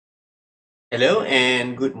Hello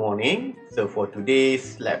and good morning. So for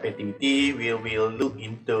today's lab activity, we will look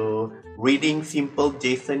into reading simple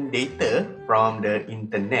JSON data from the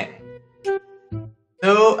internet.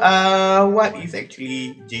 So what is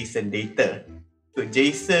actually JSON data? So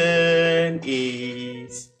JSON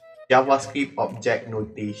is JavaScript object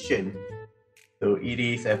notation. So it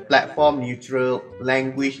is a platform neutral,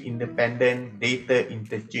 language independent data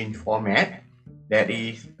interchange format that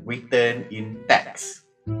is written in text.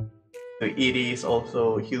 So it is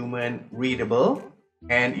also human readable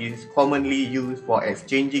and is commonly used for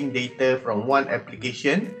exchanging data from one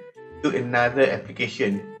application to another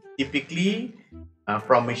application, typically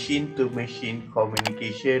from machine to machine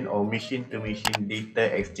communication or machine to machine data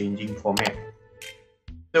exchanging format.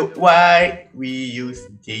 So why we use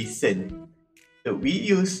JSON? So we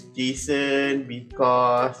use JSON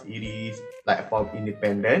because it is platform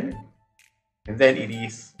independent. And then it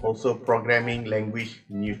is also programming language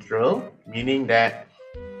neutral, meaning that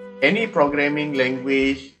any programming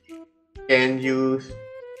language can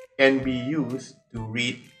be used to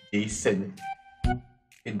read JSON.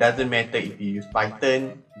 It doesn't matter if you use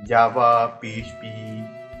Python, Java, PHP,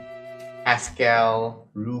 Haskell,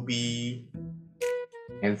 Ruby,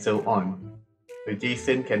 and so on. So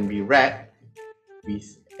JSON can be read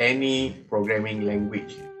with any programming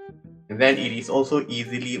language. And then it is also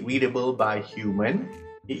easily readable by human,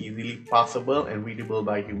 easily parsable and readable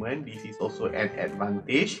by human. This is also an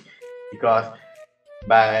advantage because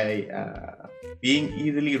by being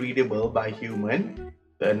easily readable by human,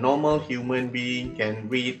 the normal human being can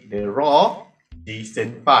read the raw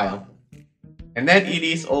JSON file. And then it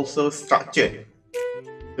is also structured,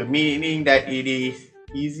 so meaning that it is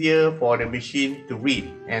easier for the machine to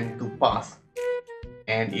read and to parse.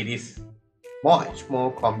 And it is much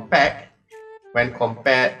more compact when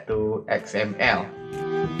compared to XML.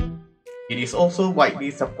 It is also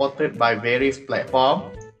widely supported by various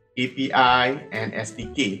platforms, API, and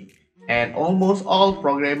SDK. And almost all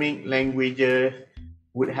programming languages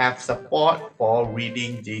would have support for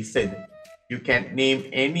reading JSON. You can name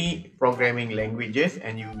any programming languages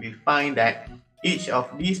and you will find that each of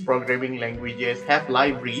these programming languages have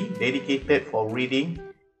library dedicated for reading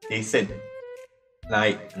JSON,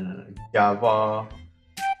 like Java,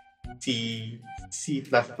 C, C++,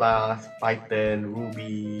 Python,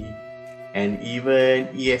 Ruby, and even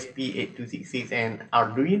ESP8266 and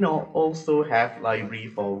Arduino also have library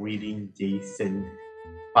for reading JSON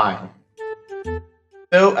file.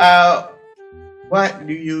 So what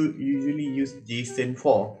do you usually use JSON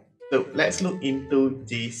for? So let's look into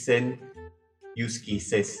JSON use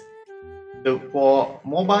cases. So for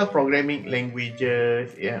mobile programming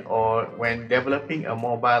languages, or when developing a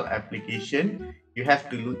mobile application, you have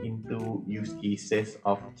to look into use cases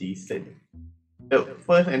of JSON. So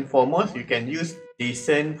first and foremost, you can use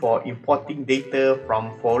JSON for importing data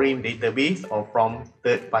from foreign database or from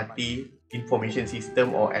third-party information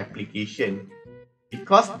system or application.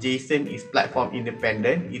 Because JSON is platform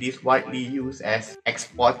independent, it is widely used as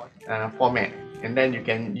export format. And then you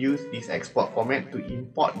can use this export format to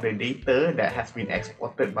import the data that has been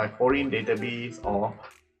exported by foreign database or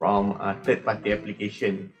from a third-party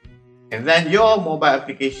application. And then your mobile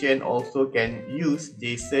application also can use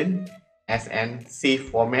JSON as an safe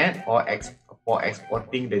format or for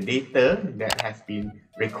exporting the data that has been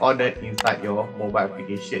recorded inside your mobile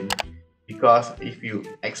application. Because if you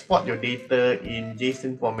export your data in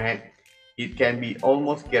JSON format, it can be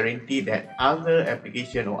almost guaranteed that other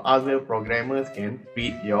application or other programmers can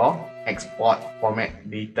read your export format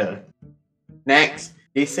data. Next,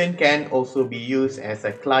 JSON can also be used as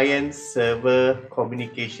a client-server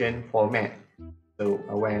communication format. So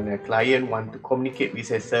when a client wants to communicate with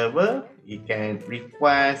a server, it can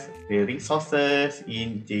request the resources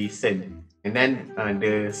in JSON. And then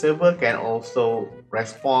the server can also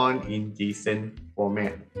respond in JSON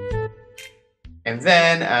format. And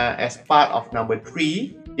then as part of number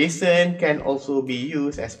 3, JSON can also be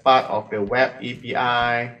used as part of the web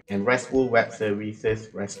API and RESTful web services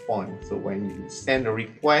response. So when you send a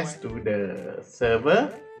request to the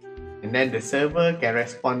server, and then the server can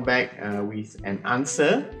respond back with an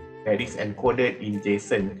answer that is encoded in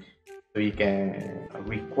JSON. So you can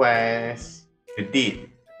request the date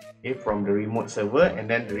from the remote server, and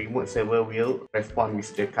then the remote server will respond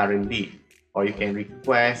with the current date. Or you can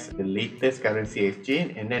request the latest currency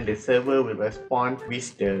exchange, and then the server will respond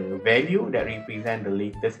with the value that represents the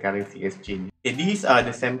latest currency exchange. Okay, these are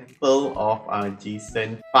the sample of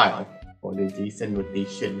JSON file for the JSON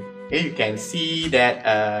notation. Okay, you can see that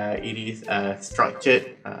it is a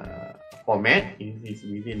structured format. It is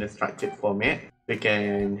within a structured format. We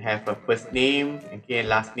can have a first name, okay,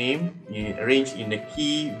 last name arranged in the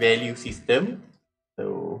key value system.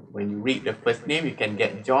 So when you read the first name, you can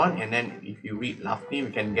get John, and then if you read last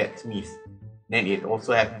name, you can get Smith. Then it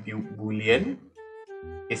also has Boolean,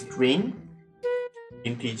 a string,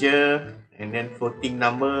 integer, and then floating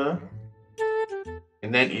number.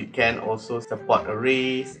 And then it can also support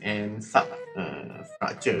arrays and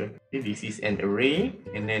structure. Okay, this is an array,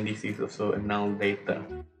 and then this is also a null data.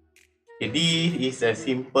 Okay, this is a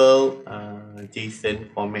simple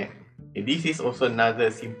JSON format. Okay, this is also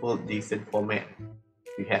another simple JSON format.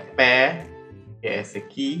 We have pair as a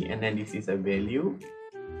key, and then this is a value,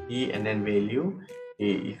 key and then value.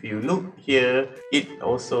 Okay, if you look here, it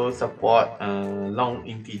also support long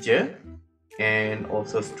integer and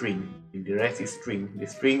also string. The rest is string. The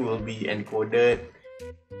string will be encoded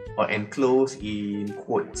or enclosed in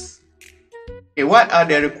quotes. Okay, what are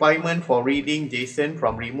the requirements for reading JSON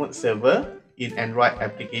from remote server in Android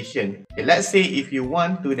application? Okay, let's say if you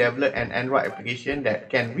want to develop an Android application that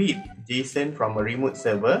can read JSON from a remote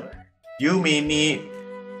server, you may need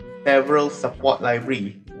several support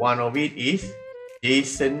library. One of it is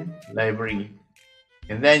JSON library.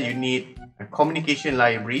 And then you need a communication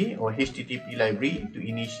library or HTTP library to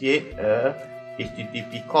initiate a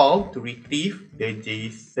HTTP call to retrieve the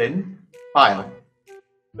JSON file.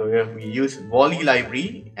 So we use Volley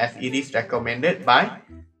library as it is recommended by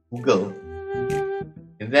Google.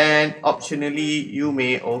 And then optionally, you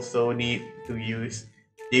may also need to use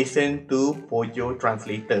JSON to POJO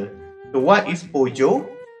translator. So what is POJO?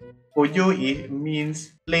 POJO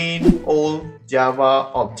means plain old Java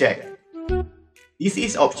object. This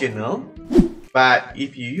is optional, but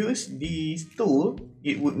if you use this tool,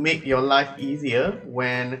 it would make your life easier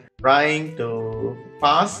when trying to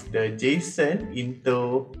pass the JSON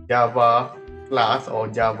into Java class or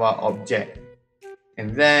Java object.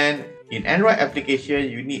 And then in Android application,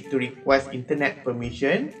 you need to request internet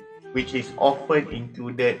permission, which is often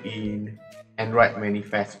included in Android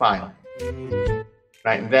manifest file.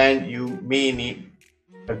 Right, then you may need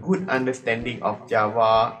a good understanding of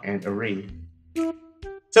Java and array.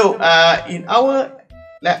 So in our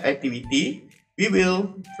lab activity, we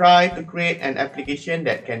will try to create an application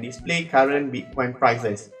that can display current Bitcoin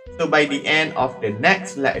prices. So by the end of the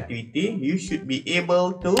next lab activity, you should be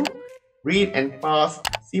able to read and parse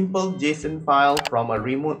simple JSON file from a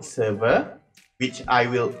remote server, which I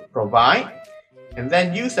will provide, and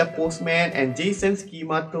then use a Postman and JSON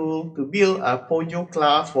schema tool to build a POJO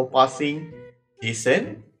class for parsing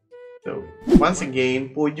JSON. So once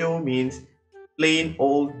again, POJO means plain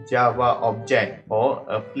old Java object, or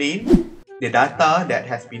a plain, the data that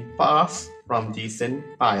has been parsed from JSON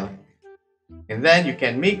file. And then you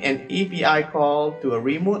can make an API call to a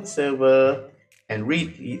remote server and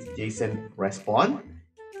read its JSON response.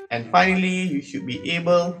 And finally, you should be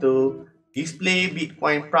able to display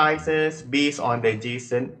Bitcoin prices based on the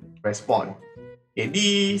JSON response. Okay,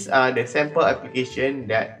 these are the sample application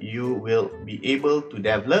that you will be able to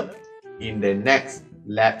develop in the next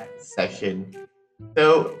lab session.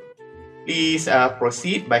 So please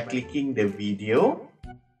proceed by clicking the video.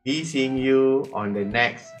 Be seeing you on the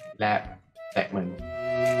next lab segment.